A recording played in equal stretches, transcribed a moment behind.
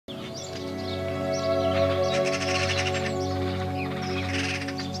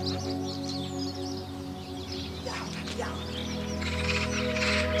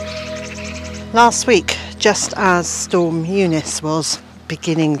Last week, just as Storm Eunice was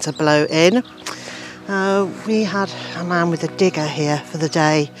beginning to blow in, we had a man with a digger here for the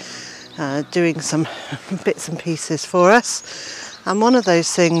day, doing some bits and pieces for us. And one of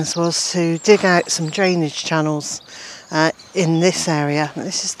those things was to dig out some drainage channels in this area.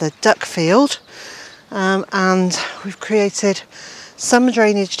 This is the duck field, and we've created some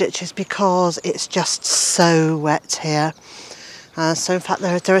drainage ditches because it's just so wet here. So in fact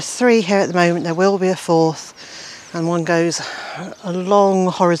there are 3 here at the moment. There will be a 4th, and one goes along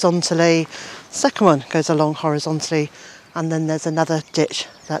horizontally, the second one goes along horizontally, and then there's another ditch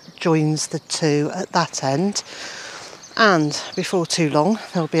that joins the 2 at that end, and before too long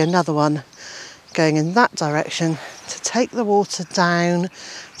there'll be another one going in that direction to take the water down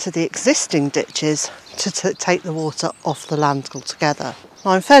to the existing ditches to take the water off the land altogether.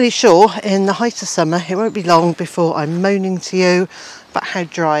 I'm fairly sure in the height of summer it won't be long before I'm moaning to you about how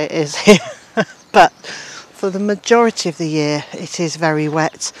dry it is here. But for the majority of the year it is very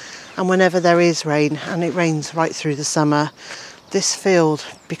wet, and whenever there is rain, and it rains right through the summer, this field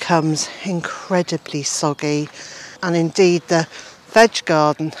becomes incredibly soggy, and indeed the veg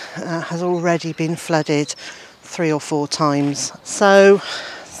garden has already been flooded 3 or 4 times. So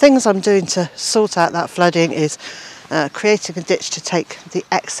things I'm doing to sort out that flooding is creating a ditch to take the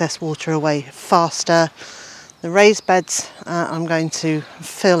excess water away faster. The raised beds I'm going to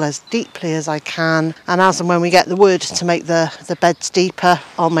fill as deeply as I can, and as and when we get the wood to make the beds deeper,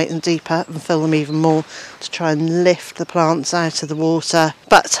 I'll make them deeper and fill them even more to try and lift the plants out of the water.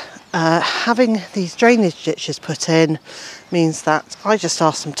 But having these drainage ditches put in means that I just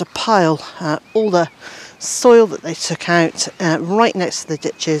asked them to pile all the soil that they took out right next to the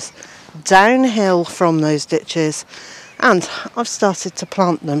ditches, downhill from those ditches, and I've started to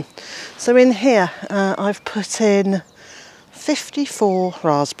plant them. So in here I've put in 54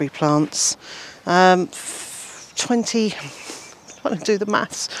 raspberry plants,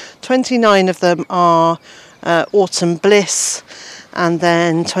 29 of them are autumn bliss, and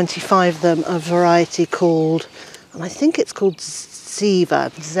then 25 of them a variety called, and I think it's called Zeva,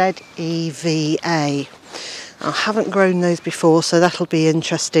 Z-E-V-A. I haven't grown those before, so that'll be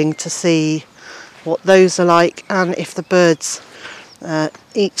interesting to see what those are like, and if the birds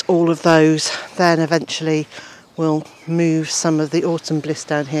eat all of those, then eventually we'll move some of the autumn bliss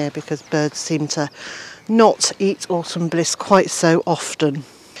down here, because birds seem to not eat autumn bliss quite so often.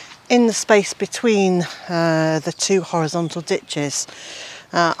 In the space between the 2 horizontal ditches,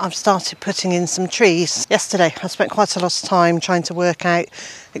 I've started putting in some trees. Yesterday I spent quite a lot of time trying to work out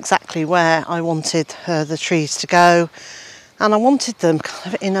exactly where I wanted the trees to go, and I wanted them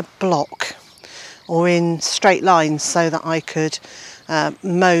kind of in a block or in straight lines so that I could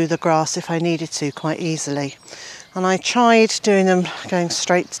mow the grass if I needed to quite easily. And I tried doing them going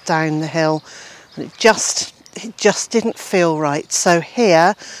straight down the hill, and it just didn't feel right. So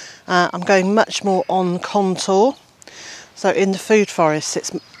here I'm going much more on contour. So in the food forest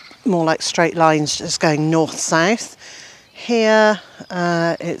it's more like straight lines, just going north-south. Here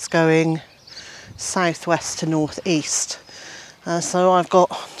it's going southwest to northeast. So I've got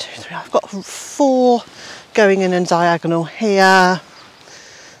 4 going in a diagonal here,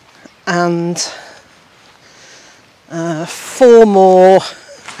 and 4 more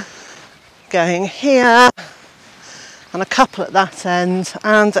going here, and a couple at that end,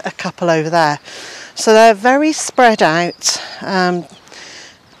 and a couple over there. So they're very spread out.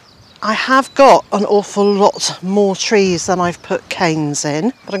 I have got an awful lot more trees than I've put canes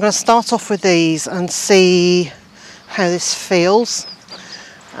in, but I'm going to start off with these and see how this feels.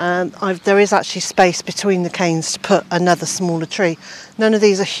 There is actually space between the canes to put another smaller tree. None of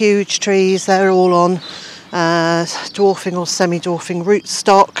these are huge trees, they're all on dwarfing or semi-dwarfing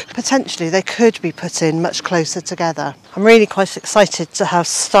rootstock. Potentially they could be put in much closer together. I'm really quite excited to have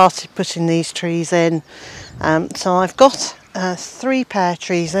started putting these trees in. So I've got 3 pear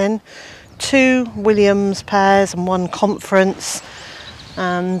trees in, 2 Williams pears and 1 conference,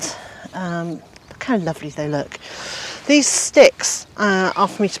 and look how lovely they look. These sticks are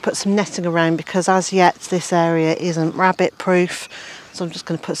for me to put some netting around, because as yet this area isn't rabbit proof, so I'm just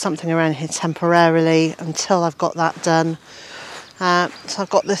going to put something around here temporarily until I've got that done. So I've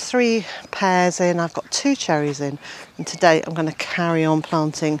got the 3 pears in, I've got 2 cherries in, and today I'm going to carry on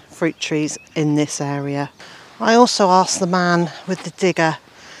planting fruit trees in this area. I also asked the man with the digger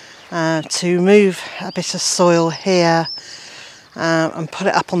to move a bit of soil here and put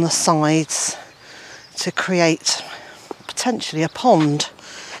it up on the sides to create potentially a pond.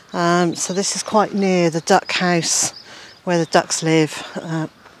 So this is quite near the duck house where the ducks live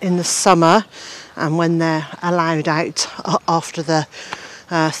in the summer, and when they're allowed out after the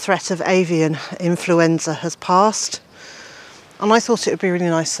threat of avian influenza has passed, and I thought it would be really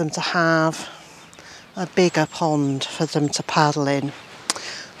nice for them to have a bigger pond for them to paddle in.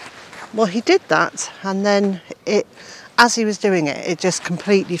 Well, he did that, and then as he was doing it, it just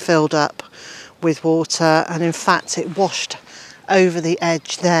completely filled up with water, and in fact it washed over the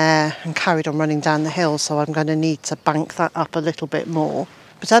edge there and carried on running down the hill, so I'm going to need to bank that up a little bit more.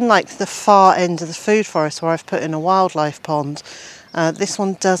 But unlike the far end of the food forest where I've put in a wildlife pond, this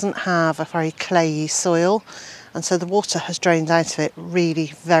one doesn't have a very clayey soil, and so the water has drained out of it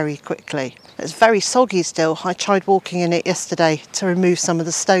really very quickly. It's very soggy still. I tried walking in it yesterday to remove some of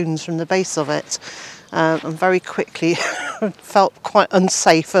the stones from the base of it, and very quickly felt quite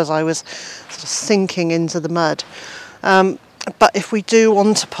unsafe as I was sort of sinking into the mud. But if we do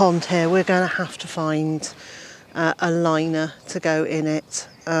want a pond here, we're going to have to find a liner to go in it,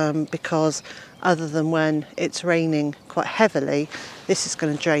 because other than when it's raining quite heavily, this is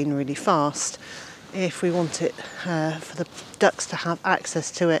going to drain really fast. If we want it for the ducks to have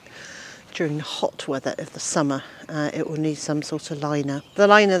access to it during the hot weather of the summer, it will need some sort of liner. The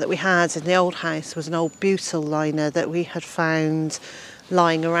liner that we had in the old house was an old butyl liner that we had found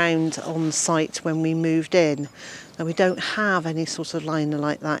lying around on site when we moved in. Now, we don't have any sort of liner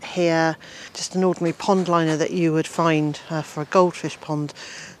like that here, just an ordinary pond liner that you would find for a goldfish pond.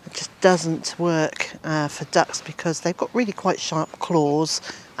 It just doesn't work for ducks because they've got really quite sharp claws,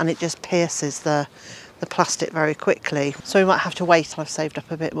 and it just pierces the plastic very quickly. So we might have to wait till I've saved up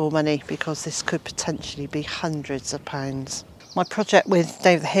a bit more money, because this could potentially be hundreds of pounds. My project with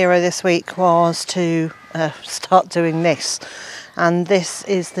Dave the Hero this week was to start doing this. And this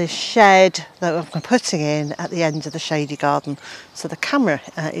is the shed that I'm putting in at the end of the shady garden. So the camera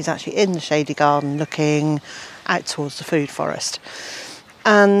is actually in the shady garden looking out towards the food forest.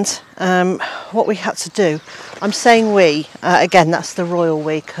 And what we had to do, I'm saying we, again that's the royal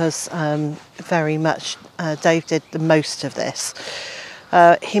we, because very much Dave did the most of this.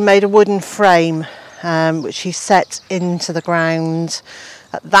 He made a wooden frame which he set into the ground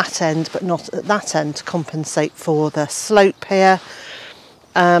at that end, but not at that end, to compensate for the slope here.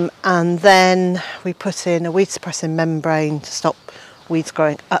 And then we put in a weed suppressing membrane to stop weeds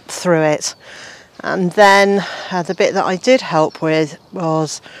growing up through it. And then the bit that I did help with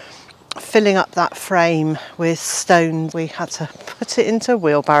was filling up that frame with stone. We had to put it into a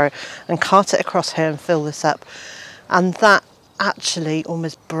wheelbarrow and cart it across here and fill this up. And that actually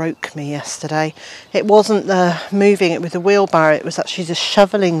almost broke me yesterday. It wasn't the moving it with the wheelbarrow, it was actually just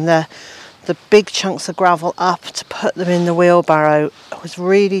shoveling the big chunks of gravel up to put them in the wheelbarrow. It was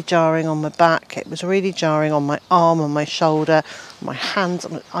really jarring on my back, it was really jarring on my arm, on my shoulder, my hands.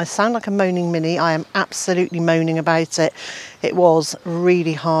 I sound like a moaning Minnie. I am absolutely moaning about it. It was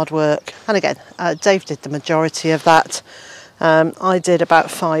really hard work, and again Dave did the majority of that. I did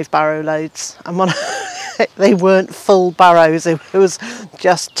about 5 barrow loads, and when they weren't full barrows, it was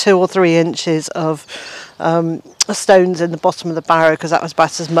just 2 or 3 inches of stones in the bottom of the barrow, because that was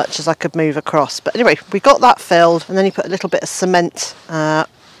about as much as I could move across. But anyway, we got that filled, and then he put a little bit of cement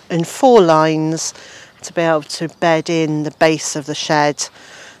in 4 lines to be able to bed in the base of the shed.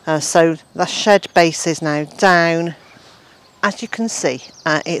 So the shed base is now down. As you can see,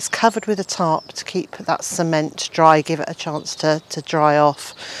 it's covered with a tarp to keep that cement dry, give it a chance to dry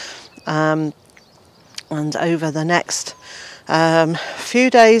off. And over the next few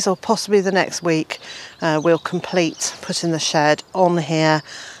days, or possibly the next week, we'll complete putting the shed on here,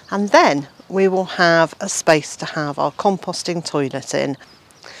 and then we will have a space to have our composting toilet in.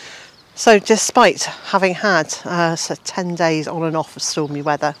 So despite having had 10 days on and off of stormy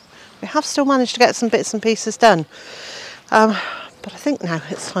weather, we have still managed to get some bits and pieces done. But I think now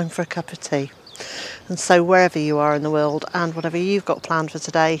it's time for a cup of tea. And so wherever you are in the world, and whatever you've got planned for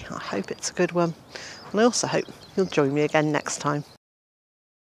today, I hope it's a good one. And I also hope you'll join me again next time.